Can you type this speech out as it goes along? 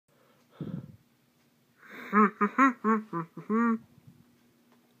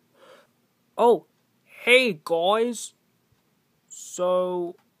Oh, hey guys.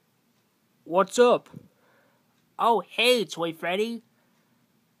 So, what's up? Oh, hey, Toy Freddy.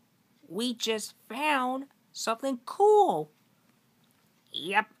 We just found something cool.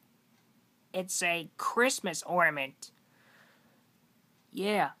 Yep, it's a Christmas ornament.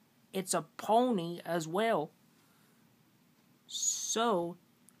 Yeah, it's a pony as well. So,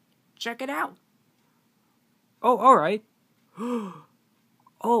 check it out. Oh, alright.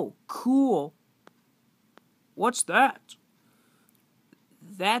 Oh, cool. What's that?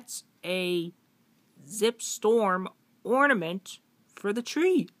 That's a Zipp Storm ornament for the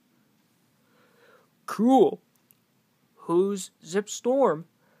tree. Cool. Who's Zipp Storm?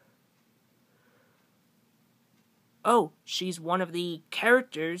 Oh, she's one of the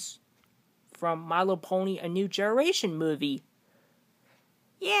characters from My Little Pony: A New Generation movie.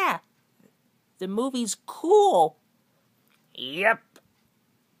 Yeah, the movie's cool. Yep.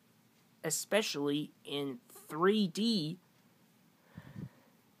 Especially in 3D.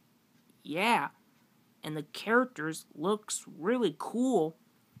 Yeah, and the characters looks really cool.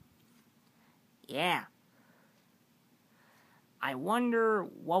 Yeah. I wonder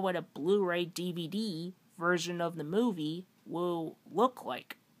what would a Blu-ray DVD version of the movie will look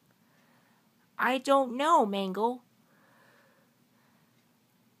like. I don't know, Mangle.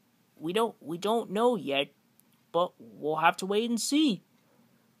 We don't know yet, but we'll have to wait and see.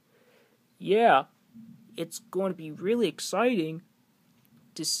 Yeah, it's going to be really exciting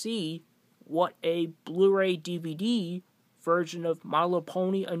to see what a Blu-ray DVD version of My Little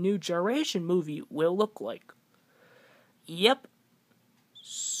Pony: A New Generation movie will look like. Yep.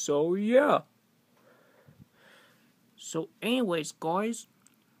 So yeah. So anyways, guys,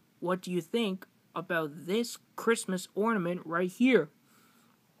 what do you think about this Christmas ornament right here?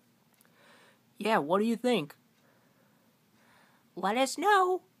 Yeah, what do you think? Let us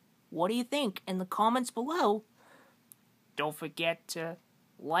know. What do you think in the comments below? Don't forget to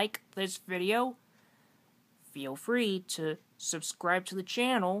like this video. Feel free to subscribe to the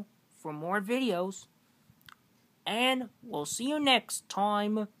channel for more videos. And we'll see you next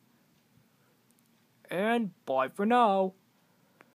time. And bye for now.